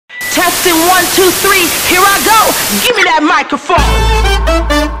Testing 1, 2, 3, here I go. Give me that microphone.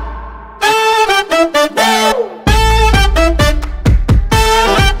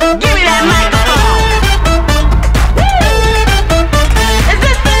 Give me that microphone. Is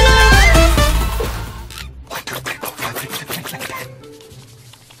this thing on?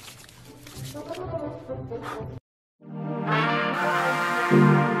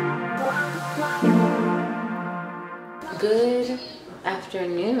 Good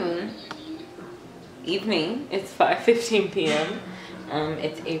afternoon, evening. It's 5:15 p.m.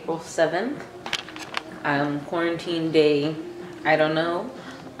 It's April 7th. Quarantine day, I don't know.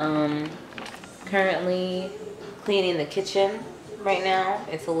 Currently cleaning the kitchen right now.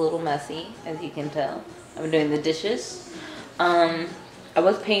 It's a little messy, as you can tell. I'm doing the dishes. I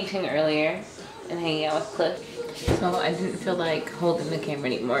was painting earlier and hanging out with Cliff, so I didn't feel like holding the camera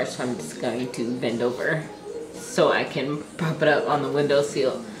anymore, so I'm just going to bend over so I can prop it up on the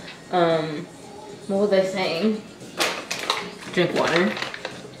windowsill. What was I saying? Drink water.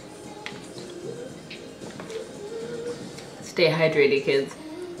 Stay hydrated, kids.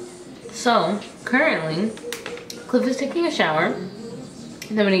 So, currently, Cliff is taking a shower.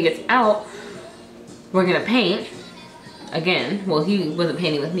 And then when he gets out, we're gonna paint. Again, well, he wasn't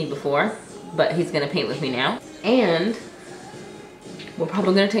painting with me before, but he's gonna paint with me now. And we're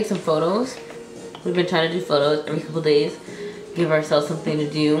probably gonna take some photos. We've been trying to do photos every couple days, give ourselves something to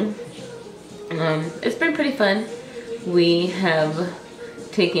do. It's been pretty fun. We have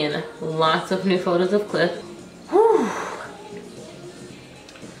taken lots of new photos of Cliff. Whew.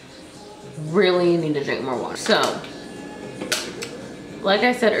 Really need to drink more water. So, like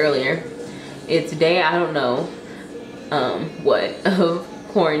I said earlier, it's day I don't know what of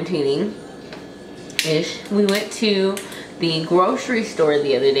quarantining-ish. We went to the grocery store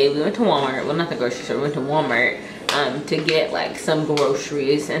the other day. We went to Walmart. Well, not the grocery store. We went to Walmart to get like some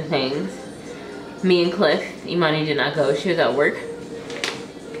groceries and things. Me and Cliff. Imani did not go. She was at work.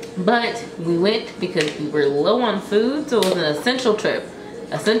 But we went because we were low on food, so it was an essential trip.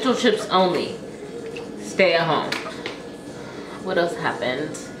 Essential trips only. Stay at home. What else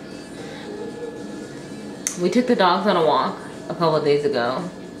happened? We took the dogs on a walk a couple of days ago.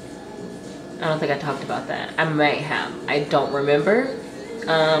 I don't think I talked about that. I might have. I don't remember.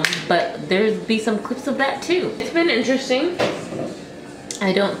 But there'll be some clips of that too. It's been interesting.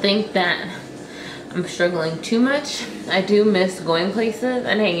 I don't think that I'm struggling too much. I do miss going places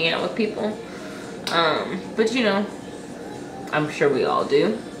and hanging out with people. But you know, I'm sure we all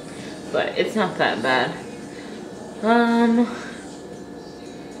do. But it's not that bad.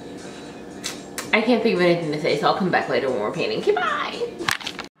 I can't think of anything to say, so I'll come back later when we're painting. Okay, bye!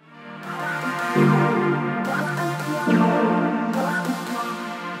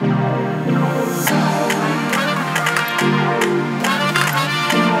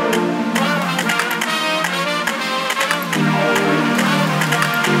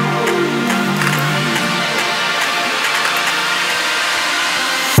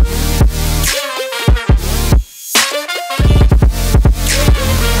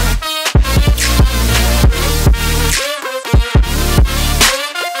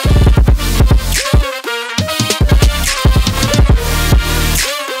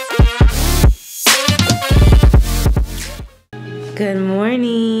 Good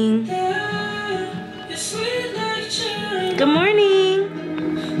morning. Good morning.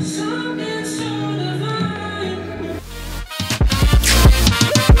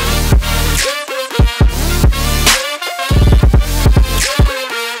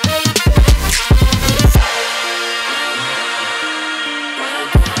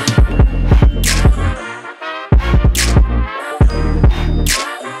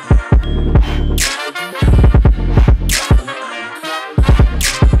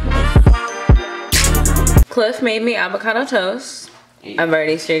 Cliff made me avocado toast. I've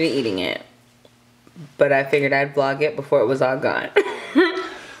already started eating it, but I figured I'd vlog it before it was all gone.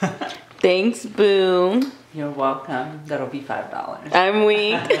 Thanks, boo. You're welcome. That'll be $5. I'm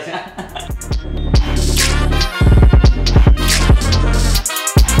weak.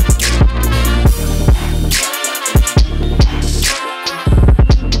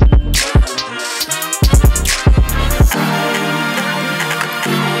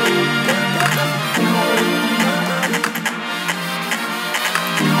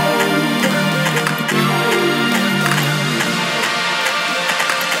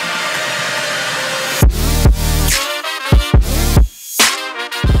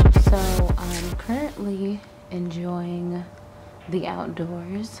 Enjoying the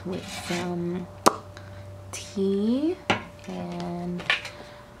outdoors with some tea, and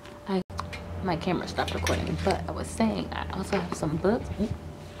my camera stopped recording, but I was saying I also have some books.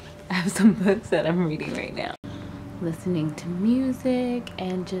 I have some books that I'm reading right now. Listening to music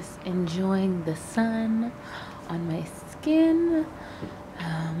and just enjoying the sun on my skin.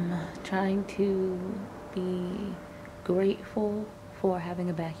 Trying to be grateful for having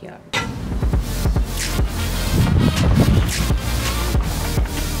a backyard.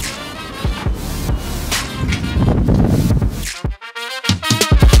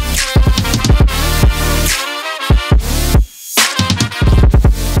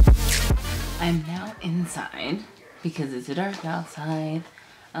 I'm now inside because it's dark outside,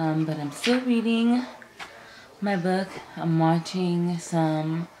 but I'm still reading my book. I'm watching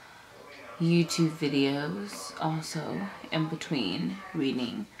some YouTube videos also in between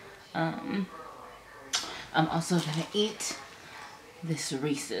reading. I'm also gonna eat this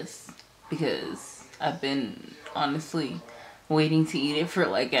Reese's because I've been honestly waiting to eat it for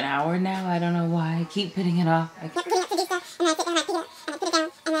like an hour now. I don't know why I keep putting it off.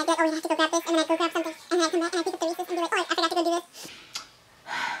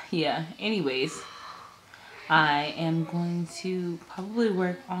 Yeah, anyways, I am going to probably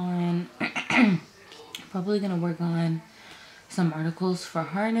work on some articles for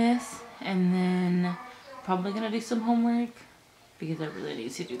harness, and then probably gonna do some homework because I really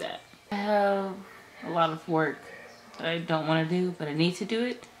need to do that. I have a lot of work that I don't want to do, but I need to do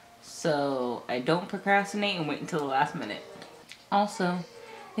it, so I don't procrastinate and wait until the last minute. Also,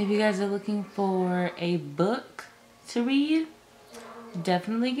 if you guys are looking for a book to read,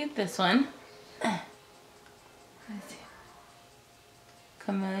 definitely get this one.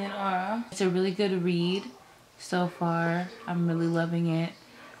 Chameleon Aura. It's a really good read so far. I'm really loving it.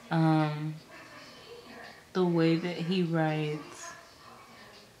 The way that he writes,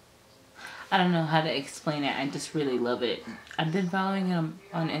 I don't know how to explain it. I just really love it. I've been following him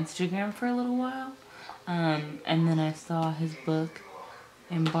on Instagram for a little while, and then I saw his book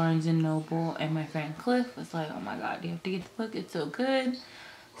in Barnes and Noble, and my friend Cliff was like, "Oh my God, you have to get the book. It's so good."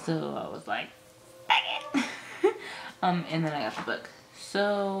 So I was like, "Dang it!" And then I got the book.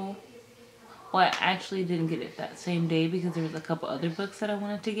 So, well, I actually didn't get it that same day because there was a couple other books that I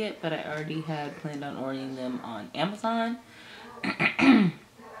wanted to get, but I already had planned on ordering them on Amazon.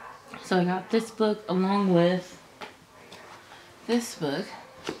 So I got this book along with this book.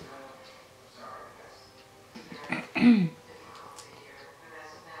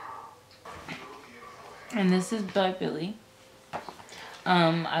 And this is by Billy.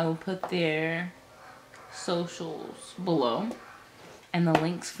 I will put their socials below, and the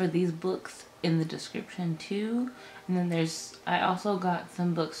links for these books in the description too. And then I also got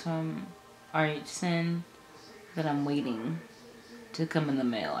some books from RH Sin that I'm waiting to come in the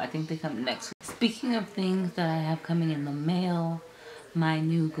mail. I think they come next week. Speaking of things that I have coming in the mail, my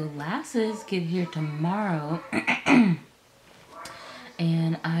new glasses get here tomorrow.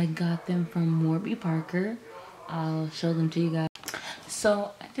 And I got them from Warby Parker. I'll show them to you guys.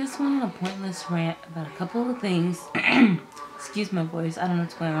 So I just went on a pointless rant about a couple of things. Excuse my voice, I don't know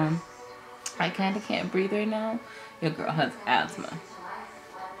what's going on. I kind of can't breathe right now. Your girl has asthma.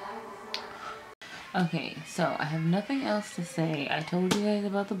 Okay, so I have nothing else to say. I told you guys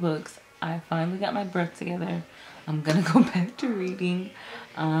about the books. I finally got my breath together. I'm gonna go back to reading.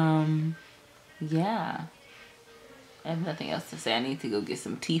 Yeah. I have nothing else to say. I need to go get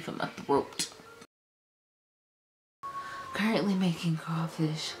some tea for my throat. Currently making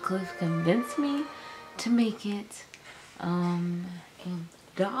crawfish. Cliff convinced me to make it. And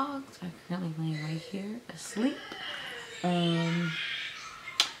dogs are currently laying right here asleep. I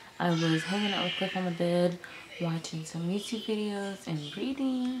was hanging out with Cliff on the bed, watching some YouTube videos and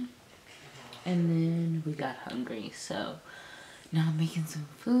reading. And then we got hungry. So now I'm making some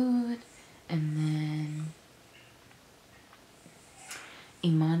food. And then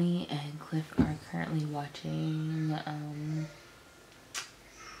Imani and Cliff are currently watching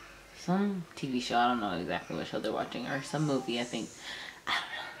some TV show. I don't know exactly what show they're watching, or some movie, I think. I don't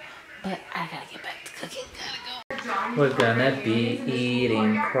know. But I gotta get back to cooking. Gotta go. We're gonna be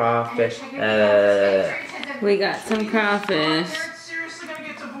eating crawfish. We got some crawfish.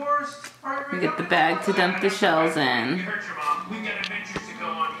 We get the bag to dump the shells in.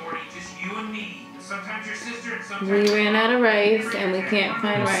 We ran out of rice, and we can't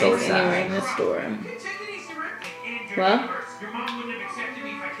find rice anywhere in the store. Well,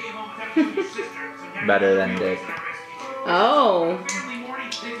 Better than this. oh,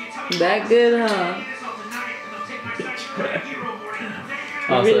 that good, huh?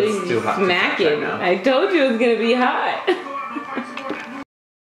 Also, Really it's too hot to smack touch right it. now. I told you it was gonna be hot.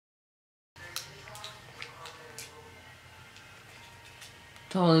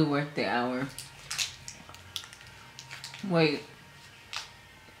 Totally worth the hour. Wait.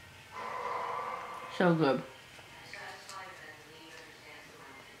 So good.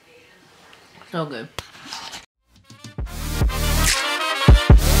 So good.